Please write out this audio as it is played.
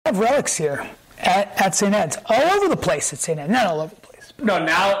of relics here at St. Ed's. All over the place at St. Ed's. Not all over the place. No,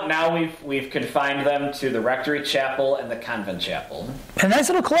 now we've confined them to the rectory chapel and the convent chapel. A nice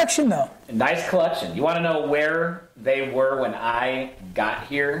little collection, though. A nice collection. You want to know where they were when I got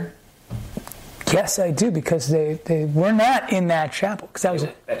here? Yes, I do, because they were not in that chapel. Because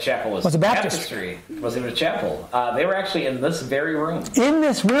that chapel was a baptistry. It wasn't even a chapel. They were actually in this very room. In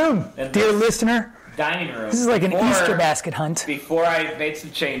this room, dear listener. Dining room. This is like an Easter basket hunt. Before I made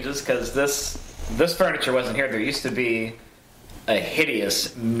some changes, because this furniture wasn't here, there used to be a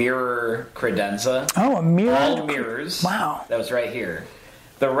hideous mirror credenza. Oh, a mirror. All mirrors. Wow. That was right here.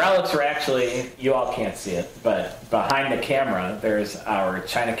 The relics were actually, you all can't see it, but behind the camera, there's our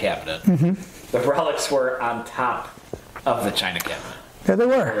china cabinet. Mm-hmm. The relics were on top of the china cabinet. There they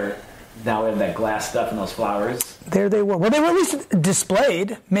were. Now we have that glass stuff and those flowers. There they were. Well, they were at least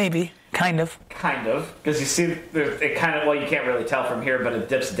displayed, maybe, kind of. Kind of, because you see, it kind of, well, you can't really tell from here, but it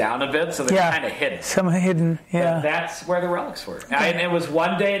dips down a bit, so they're kind of hidden. Some hidden, yeah. But that's where the relics were. And it was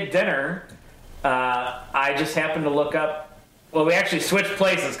one day at dinner, I just happened to look up, well, we actually switched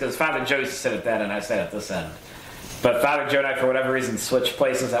places, because Father Joe used to sit at that, and I sat at this end. But Father Joe and I, for whatever reason, switched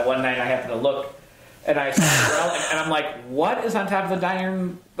places. That one night I happened to look, and I saw the relic, and I'm like, what is on top of the dining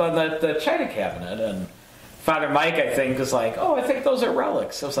room, the china cabinet? And Father Mike, I think, is like, oh, I think those are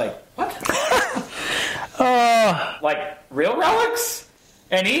relics. I was like, what? Like, real relics?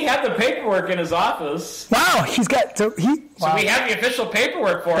 And he had the paperwork in his office. Wow, he's got... So we have the official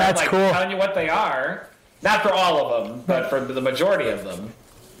paperwork for him, like cool. Telling you what they are. Not for all of them, but for the majority of them.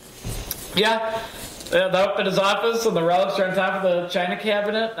 Yeah. Up in his office, and the relics are on top of the china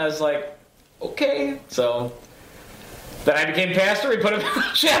cabinet. I was like, okay. So then I became pastor. We put him in the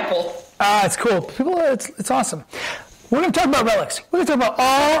chapel. It's cool. It's awesome. We're going to talk about relics. We're going to talk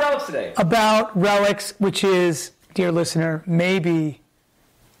about relics today. About relics, which is, dear listener, maybe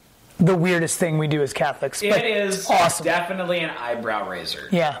the weirdest thing we do as Catholics. It is awesome. Definitely an eyebrow raiser.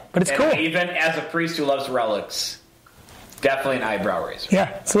 Yeah, but it's cool. Even as a priest who loves relics, definitely an eyebrow raiser. Yeah,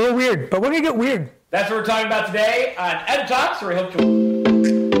 it's a little weird, but we're going to get weird. That's what we're talking about today on Ed Talks, where we hope to...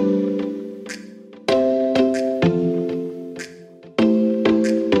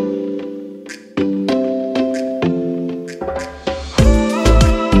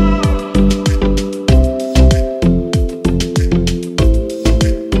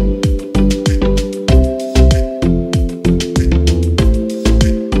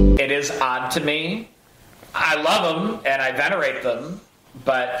 It is odd to me. I love them and I venerate them,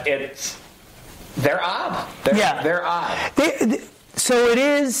 but they're odd. They're odd. So it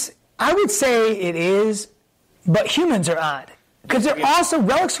is, I would say it is, but humans are odd. Because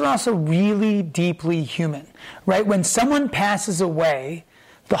relics are also really deeply human, right? When someone passes away,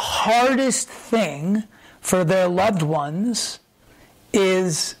 the hardest thing for their loved ones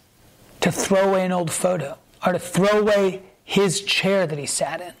is to throw away an old photo or to throw away his chair that he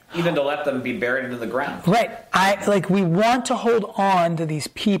sat in. Even to let them be buried into the ground. Right. We want to hold on to these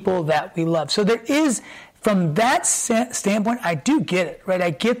people that we love. So there is, from that standpoint, I do get it, right? I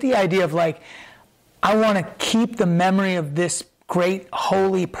get the idea of I want to keep the memory of this great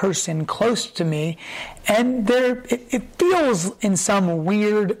holy person close to me. And it feels in some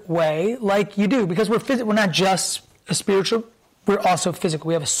weird way like you do, because we're not just a spiritual, we're also physical.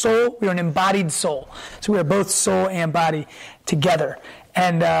 We have a soul, we're an embodied soul. So we are both soul and body together.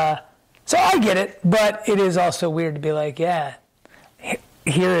 And so I get it, but it is also weird to be like, yeah,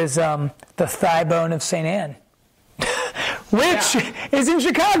 here is the thigh bone of St. Anne, which is in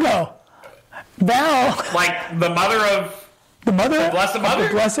Chicago. Val. Like the mother of the Blessed Mother?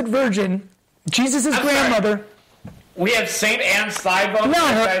 The Blessed Virgin, Jesus' grandmother. Sorry. We have St. Anne's thigh bone.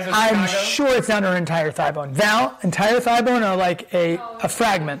 I'm sure it's not her entire thigh bone. Val, entire thigh bone, or like a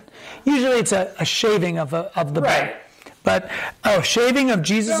fragment. Usually it's a shaving of the bone. But shaving of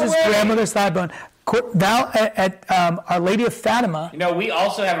Jesus' grandmother's thigh bone. Val at Our Lady of Fatima. We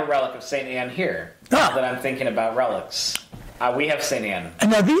also have a relic of St. Anne here. That I'm thinking about relics. We have St. Anne.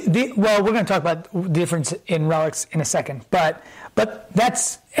 Now, we're going to talk about the difference in relics in a second. But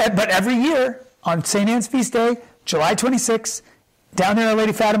every year on St. Anne's feast day, July 26th, down there at Our Lady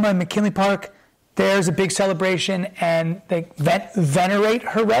of Fatima in McKinley Park, there's a big celebration, and they venerate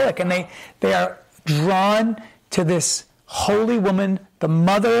her relic, and they are drawn to this holy woman, the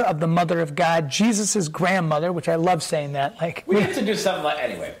mother of God, Jesus' grandmother, which I love saying that. We have to do something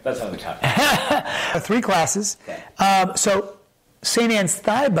anyway, that's another topic. 3 classes. Okay. So St. Anne's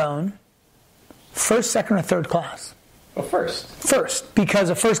thigh bone, first, second, or third class? Well, first. First, because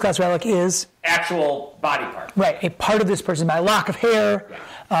a first class relic is... actual body part. Right, a part of this person, a lock of hair,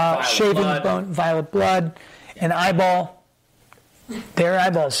 shaving bone, violet blood, an eyeball. Their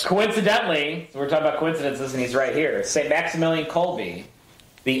eyeballs. Coincidentally, so we're talking about coincidences, and he's right here. St. Maximilian Kolbe,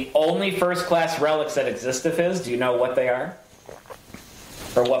 the only first-class relics that exist of his, do you know what they are?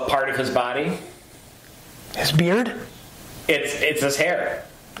 Or what part of his body? His beard? It's his hair.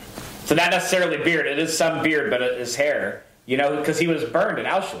 So not necessarily beard. It is some beard, but it is hair. You know, because he was burned in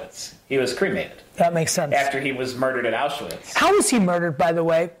Auschwitz. He was cremated. That makes sense. After he was murdered at Auschwitz. How was he murdered, by the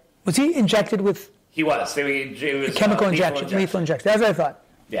way? Was he injected with... He was. It was chemical injection. Lethal injection. That's what I thought.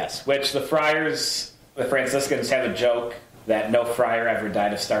 Yes, which the friars, the Franciscans, have a joke that no friar ever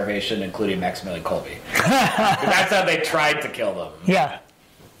died of starvation, including Maximilian Kolbe. That's how they tried to kill them. Yeah.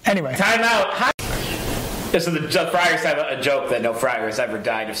 Anyway. Time out. So the friars have a joke that no friar has ever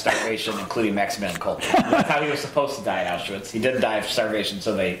died of starvation, including Maximilian Kolbe. That's how he was supposed to die at Auschwitz. He didn't die of starvation,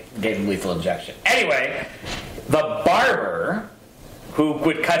 so they gave him lethal injection. Anyway, the barber who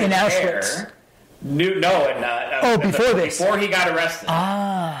would cut his hair... before he got arrested.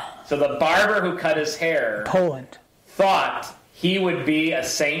 So the barber who cut his hair... Poland. ...thought he would be a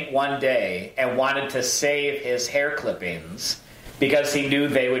saint one day and wanted to save his hair clippings because he knew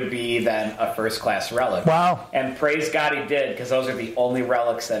they would be then a first-class relic. Wow. And praise God he did, because those are the only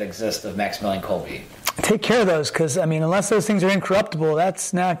relics that exist of Maximilian Kolbe. Take care of those, because, I mean, unless those things are incorruptible,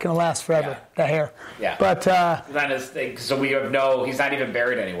 that's not going to last forever, that hair. Yeah. But, so we have he's not even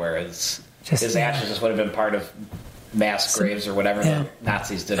buried anywhere. His ashes just would have been part of mass graves or whatever the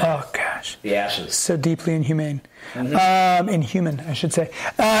Nazis did. Oh, gosh. The ashes. So deeply inhumane. Mm-hmm. Inhuman, I should say.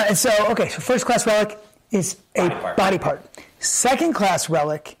 And so first-class relic is a body part. Second-class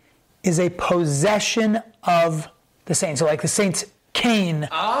relic is a possession of the saint. So like the saint's cane or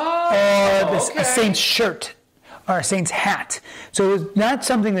a saint's shirt or a saint's hat. So it was not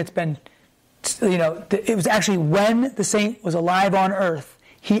something that's been, it was actually when the saint was alive on earth,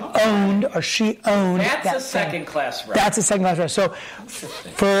 he owned or she owned That's that a second-class relic. That's a second-class relic. So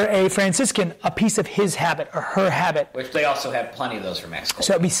for a Franciscan, a piece of his habit or her habit. Which they also have plenty of those for Max Kolbe.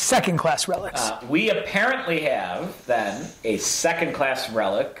 So it would be second-class relics. We apparently have, then, a second-class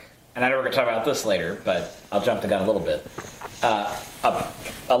relic, and I know we're going to talk about this later, but I'll jump the gun a little bit.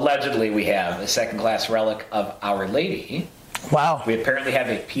 Allegedly, we have a second-class relic of Our Lady. Wow. We apparently have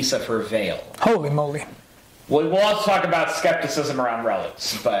a piece of her veil. Holy moly. We'll also talk about skepticism around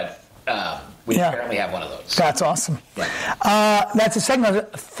relics, but we apparently have one of those. That's awesome. Yeah. That's a second class.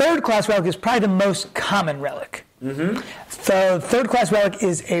 Third-class relic is probably the most common relic. Mm-hmm. So third-class relic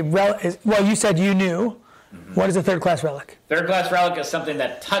is a relic. Well, you said you knew. Mm-hmm. What is a third-class relic? Third-class relic is something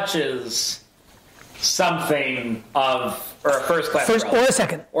that touches something of, or a first-class relic. Or a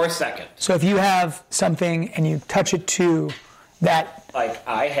second. Or a second. So if you have something and you touch it to that... Like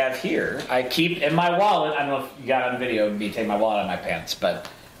I have here, I keep in my wallet, I don't know if you got on video, me take my wallet out of my pants, but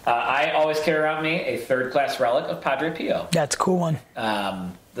I always carry around me a third-class relic of Padre Pio. That's a cool one.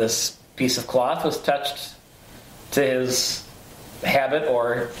 This piece of cloth was touched to his habit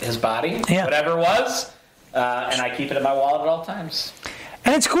or his body, whatever it was, and I keep it in my wallet at all times.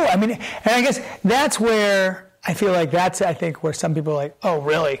 And it's cool. I mean, and I guess that's where I feel like where some people are like, oh,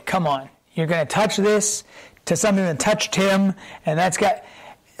 really? Come on. You're going to touch this to something that touched him, and that's got...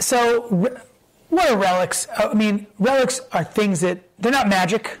 So, what are relics? I mean, relics are things that... They're not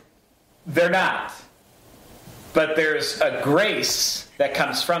magic. They're not. But there's a grace that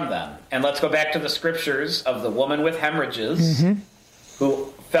comes from them. And let's go back to the scriptures of the woman with hemorrhages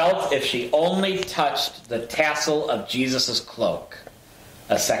who felt if she only touched the tassel of Jesus' cloak,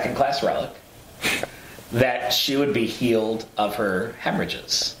 a second-class relic, that she would be healed of her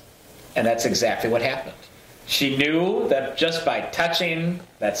hemorrhages. And that's exactly what happened. She knew that just by touching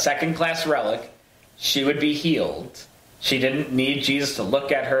that second-class relic, she would be healed. She didn't need Jesus to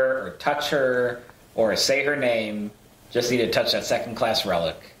look at her or touch her or say her name. Just needed to touch that second-class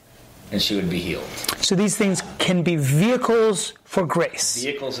relic, and she would be healed. So these things can be vehicles for grace.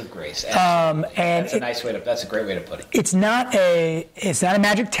 Vehicles of grace. And that's a great way to put it. It's not a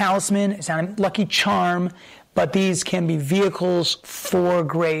magic talisman. It's not a lucky charm, but these can be vehicles for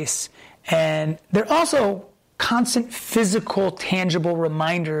grace, and they're also constant physical, tangible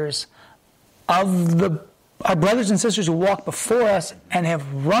reminders of our brothers and sisters who walked before us and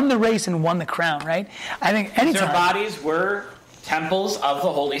have run the race and won the crown, right? I think anytime... Their bodies were temples of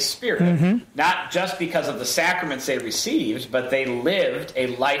the Holy Spirit. Not just because of the sacraments they received, but they lived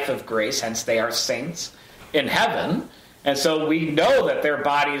a life of grace, hence they are saints in heaven. And so we know that their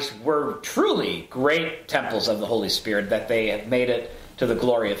bodies were truly great temples of the Holy Spirit, that they have made it to the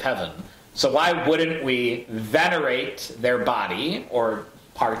glory of heaven. So why wouldn't we venerate their body or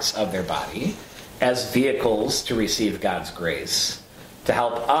parts of their body as vehicles to receive God's grace, to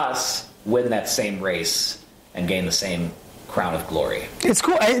help us win that same race and gain the same crown of glory. It's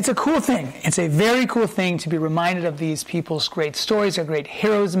cool. It's a cool thing. It's a very cool thing to be reminded of these people's great stories, their great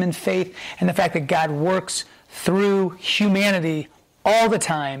heroism and faith, and the fact that God works through humanity all the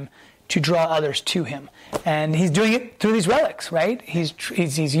time to draw others to him. And he's doing it through these relics, right? He's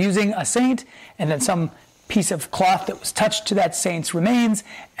using a saint, and then some piece of cloth that was touched to that saint's remains,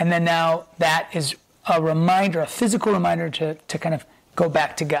 and then now that is a reminder, a physical reminder to kind of go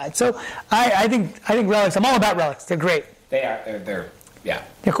back to God. So I think relics, I'm all about relics. They're great. They are. Yeah.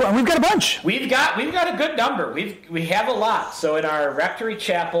 They're cool. And we've got a bunch. We've got a good number. We have a lot. So in our rectory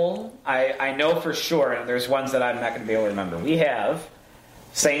chapel, I know for sure, and there's ones that I'm not going to be able to remember. We have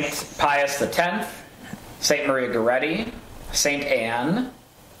Saint Pius X, Saint Maria Goretti, Saint Anne,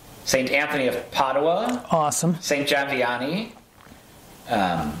 Saint Anthony of Padua. Awesome. Saint John Vianney.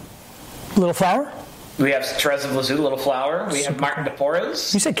 Little Flower. We have Therese of Lisieux, Little Flower. We have Martin de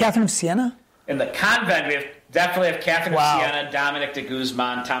Porres. You said Catherine of Siena? In the convent, we definitely have Catherine of Siena, Dominic de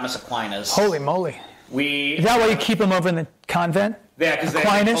Guzman, Thomas Aquinas. Holy moly. Is that why you keep them over in the convent? Yeah, because they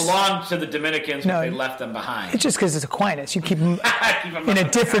belonged to the Dominicans, but they left them behind. It's just because it's Aquinas. You keep them in a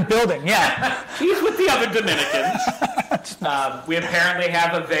different building. Yeah. He's with the other Dominicans. We apparently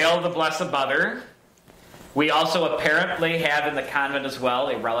have a veil of the Blessed Mother. We also apparently have in the convent as well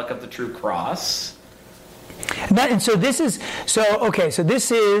a relic of the True Cross. So this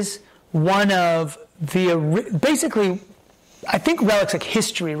is one of the, basically, I think relics like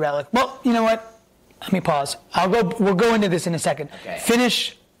history relic. Well, you know what? Let me pause. We'll go into this in a second. Okay.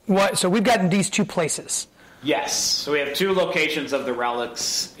 Finish what? So we've gotten these two places. Yes. So we have two locations of the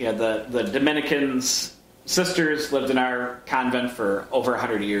relics. The Dominicans sisters lived in our convent for over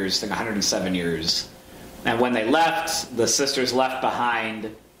 100 years, I think 107 years. And when they left, the sisters left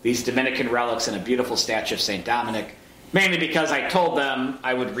behind these Dominican relics and a beautiful statue of St. Dominic, mainly because I told them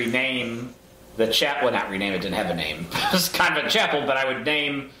I would rename the chapel, well, not rename it, didn't have a name. It was convent chapel, but I would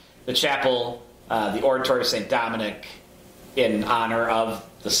name the chapel the Oratory of St. Dominic in honor of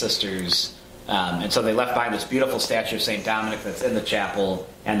the sisters. And so they left behind this beautiful statue of St. Dominic that's in the chapel,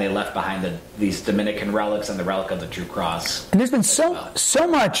 and they left behind these Dominican relics and the relic of the True Cross. And there's been so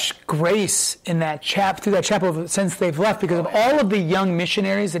much grace in that through that chapel since they've left because of all of the young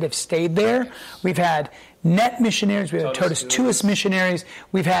missionaries that have stayed there. We've had net missionaries, we've had Totus Tuus missionaries,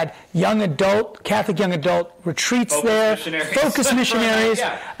 we've had Catholic young adult retreats focus missionaries.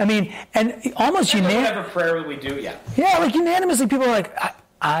 Yeah. I mean, and almost unanimously. Whatever prayer we do, yeah. Yeah, like unanimously people are like,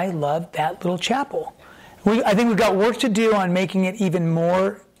 I love that little chapel. I think we've got work to do on making it even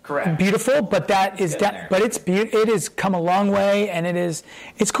more beautiful, but it has come a long way, and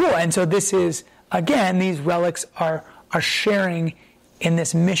it's cool. And so this is, again, these relics are sharing in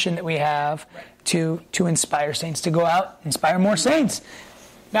this mission that we have to inspire saints to go out, inspire more saints.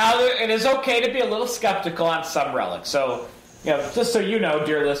 Now, it is okay to be a little skeptical on some relics. So, just so you know,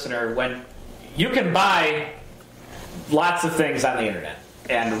 dear listener, when you can buy lots of things on the internet,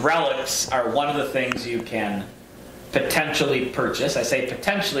 and relics are one of the things you can potentially purchase. I say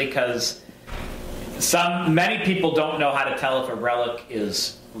potentially because many people don't know how to tell if a relic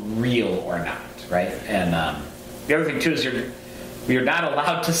is real or not, right? And the other thing too is you're not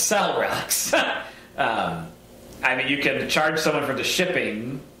allowed to sell relics. I mean, you can charge someone for the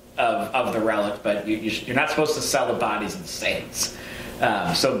shipping of the relic, but you're not supposed to sell the bodies of the saints.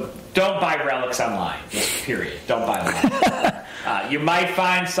 So don't buy relics online, just period. Don't buy them online. You might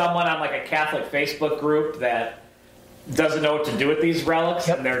find someone on like a Catholic Facebook group that doesn't know what to do with these relics,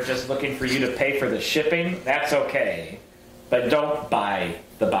 and they're just looking for you to pay for the shipping. That's okay, but don't buy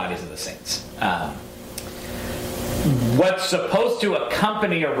the bodies of the saints. What's supposed to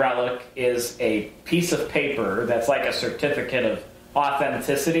accompany a relic is a piece of paper that's like a certificate of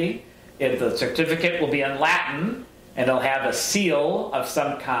authenticity. The certificate will be in Latin, and it'll have a seal of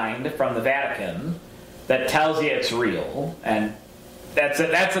some kind from the Vatican that tells you it's real. And that's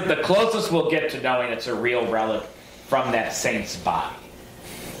the closest we'll get to knowing it's a real relic from that saint's body.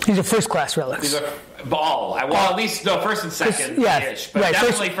 These are first-class relics. These are at least first and second-ish, but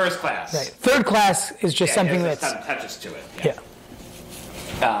definitely first class. Right. Third class is just something that's touches to it.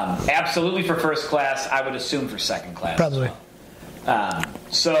 Yeah. Absolutely for first class. I would assume for second class. Probably.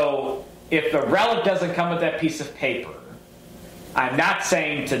 So if the relic doesn't come with that piece of paper, I'm not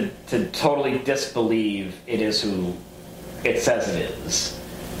saying to totally disbelieve it is who it says it is,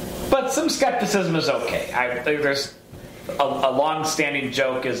 but some skepticism is okay. There's a long-standing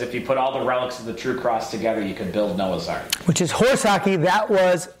joke is if you put all the relics of the True Cross together, you could build Noah's Ark. Which is horse hockey. That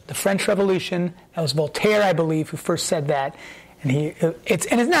was the French Revolution. That was Voltaire, I believe, who first said that. And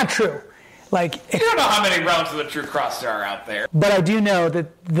it's not true. Like, you don't know how many relics of the true cross there are out there. But I do know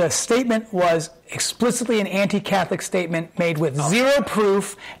that the statement was explicitly an anti-Catholic statement made with zero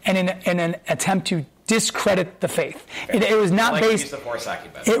proof and in an attempt to discredit the faith. Okay. It was not based. Use the force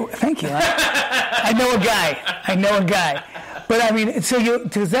thank you. I know a guy. But I mean,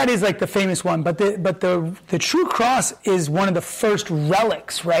 because that is like the famous one. But the true cross is one of the first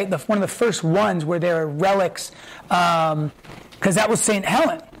relics, right? One of the first ones where there are relics, because that was Saint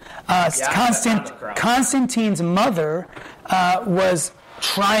Helen. Constantine's mother was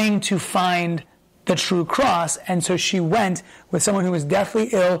trying to find the true cross, and so she went with someone who was deathly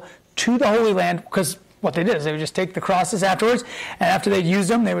ill to the Holy Land, because what they did is they would just take the crosses afterwards, and after they'd used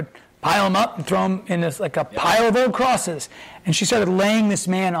them, they would pile them up and throw them in this like a pile of old crosses. And she started laying this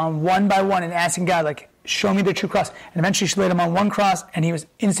man on one by one and asking God, like, show me the true cross. And eventually she laid him on one cross, and he was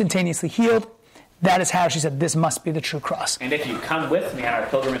instantaneously healed. That is how she said, this must be the true cross. And if you come with me on our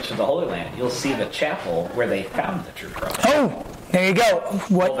pilgrimage to the Holy Land, you'll see the chapel where they found the true cross. Oh, there you go.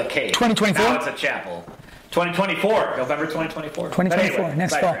 What? Well, the cave. 2024? Now it's a chapel. 2024, November 2024. 2024, anyway,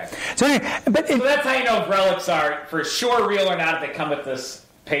 next fall. So that's how you know if relics are for sure real or not, if they come with this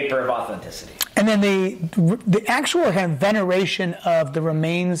paper of authenticity. And then the actual kind of veneration of the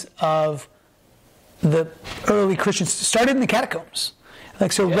remains of the early Christians started in the catacombs.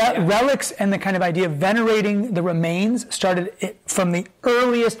 Relics and the kind of idea of venerating the remains started from the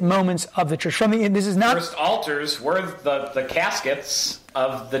earliest moments of the church. First altars were the caskets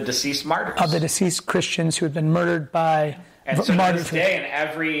of the deceased martyrs. Of the deceased Christians who had been murdered by and so to this day, in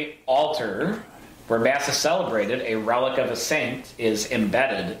every altar where Mass is celebrated, a relic of a saint is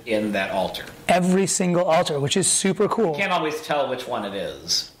embedded in that altar. Every single altar, which is super cool. You can't always tell which one it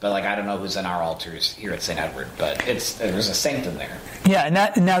is, but I don't know who's in our altars here at St. Edward, but there's a saint in there. Yeah, and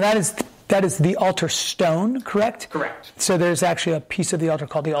that is the altar stone, correct? Correct. So there's actually a piece of the altar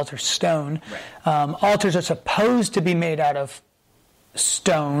called the altar stone. Right. Altars are supposed to be made out of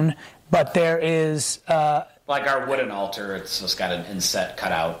stone, but there is... like our wooden altar, it's just got an inset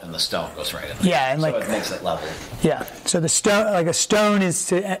cut out, and the stone goes right in there. Yeah, and so it makes it level. Yeah, so the stone, a stone, is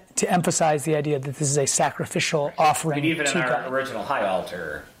to emphasize the idea that this is a sacrificial offering. And even in our God. Original high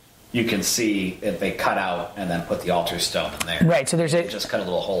altar, you can see that they cut out and then put the altar stone in there. Right. So there's just cut a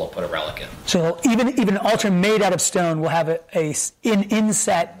little hole and put a relic in. So even an altar made out of stone will have an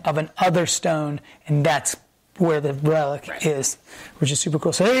inset of an other stone, and that's where the relic is, which is super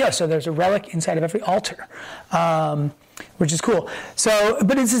cool. So there you go. So there's a relic inside of every altar, which is cool. So,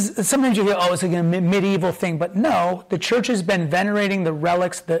 but sometimes you go, it's like a medieval thing. But no, the church has been venerating the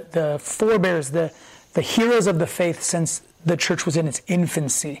relics, the forebears, the heroes of the faith since the church was in its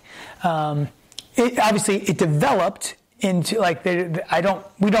infancy. It developed into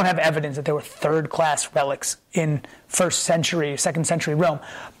we don't have evidence that there were third-class relics in first century, second century Rome,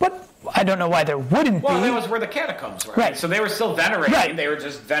 but I don't know why there wouldn't be. Well, that was where the catacombs were. Right. So they were still venerating. Right. They were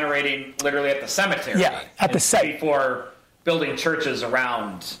just venerating literally at the cemetery. Yeah, at the site. Before building churches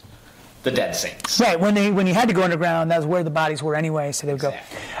around the dead saints. Right. When you had to go underground, that was where the bodies were anyway, so they would go.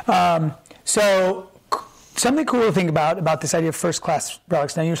 So something cool to think about this idea of first-class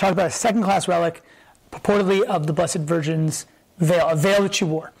relics. Now, you were talking about a second-class relic, purportedly of the Blessed Virgin's veil, a veil that she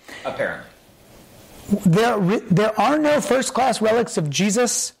wore. Apparently. There are no first-class relics of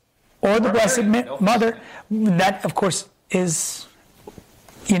Jesus or the Blessed Mother. That, of course, is,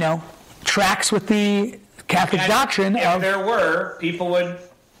 tracks with the Catholic doctrine. If there were, people would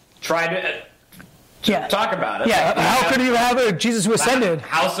try to talk about it. Yeah, how could you have a Jesus who ascended?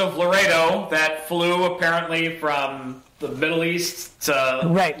 House of Loreto that flew apparently from the Middle East to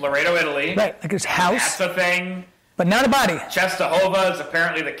Loreto, Italy. Right, like his house. That's a thing. But not a body. Czestochowa is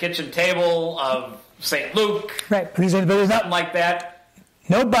apparently the kitchen table of St. Luke. Right, but there's something like that.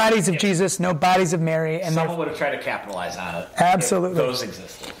 No bodies of Jesus, no bodies of Mary. And someone would have tried to capitalize on it. Absolutely. If those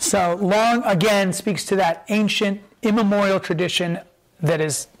existed. So long, again, speaks to that ancient, immemorial tradition that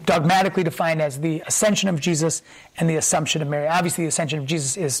is dogmatically defined as the ascension of Jesus and the assumption of Mary. Obviously, the ascension of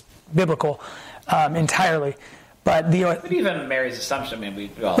Jesus is biblical entirely. But even Mary's assumption,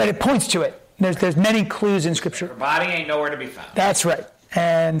 but it points to it. There's many clues in Scripture. Her body ain't nowhere to be found. That's right.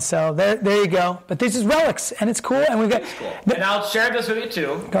 And so there you go. But this is relics, and it's cool. And we've got. Cool. And I'll share this with you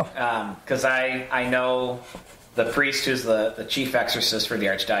too, because I know the priest who's the chief exorcist for the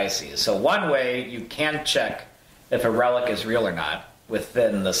archdiocese. So one way you can check if a relic is real or not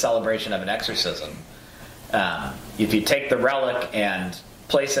within the celebration of an exorcism, if you take the relic and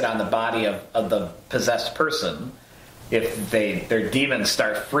place it on the body of the possessed person, if their demons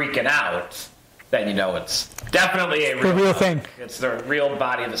start freaking out, then you know it's definitely a real thing. It's the real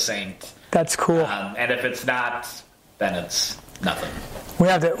body of the saint. That's cool. And if it's not, then it's nothing.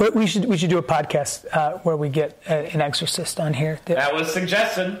 We should do a podcast where we get an exorcist on here. That was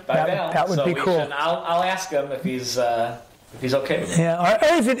suggested by Val. That would be cool. I'll ask him if he's okay with it. Yeah, or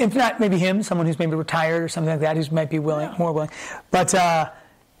if not, maybe him, someone who's maybe retired or something like that, who might be more willing. But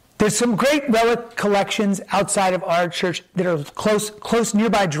there's some great relic collections outside of our church that are close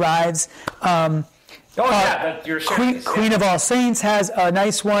nearby drives. Your Queen of All Saints has a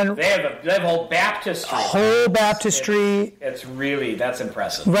nice one. They have a whole baptistry. That's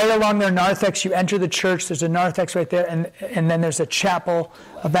impressive. Right along their narthex, you enter the church. There's a narthex right there, and then there's a chapel,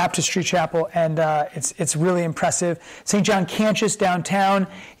 a baptistry chapel, and it's really impressive. St. John Cantius downtown.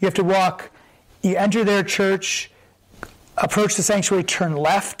 You have to walk. You enter their church, approach the sanctuary, turn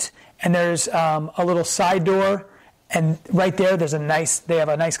left, and there's a little side door. And right there, they have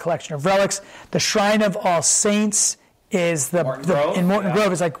a nice collection of relics. The Shrine of All Saints is in Morton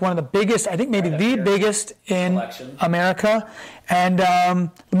Grove is like one of the biggest, I think maybe the biggest in America. And the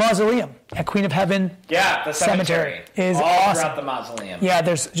mausoleum at Queen of Heaven the cemetery is all awesome. Throughout the mausoleum. Yeah,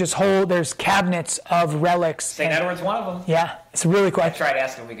 there's cabinets of relics. St. Edward's one of them. Yeah, it's really cool. I tried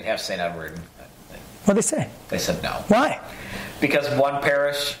asking if we could have St. Edward. What'd they say? They said no. Why? Because one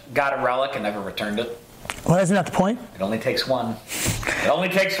parish got a relic and never returned it. Well, isn't that the point? It only takes one.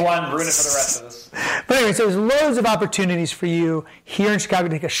 Ruin it for the rest of us. But anyway, so there's loads of opportunities for you here in Chicago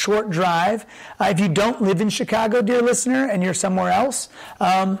to take a short drive. If you don't live in Chicago, dear listener, and you're somewhere else,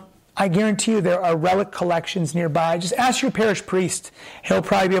 I guarantee you there are relic collections nearby. Just ask your parish priest. He'll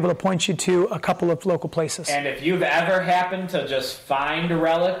probably be able to point you to a couple of local places. And if you've ever happened to just find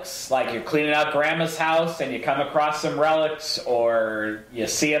relics, like you're cleaning out grandma's house and you come across some relics, or you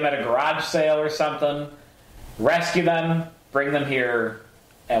see them at a garage sale or something, rescue them, bring them here,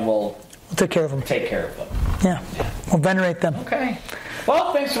 and we'll take care of them. Yeah. We'll venerate them. Okay.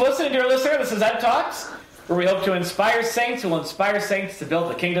 Well, thanks for listening, dear listener. This is Ed Talks, where we hope to inspire saints who will inspire saints to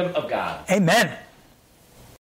build the kingdom of God. Amen.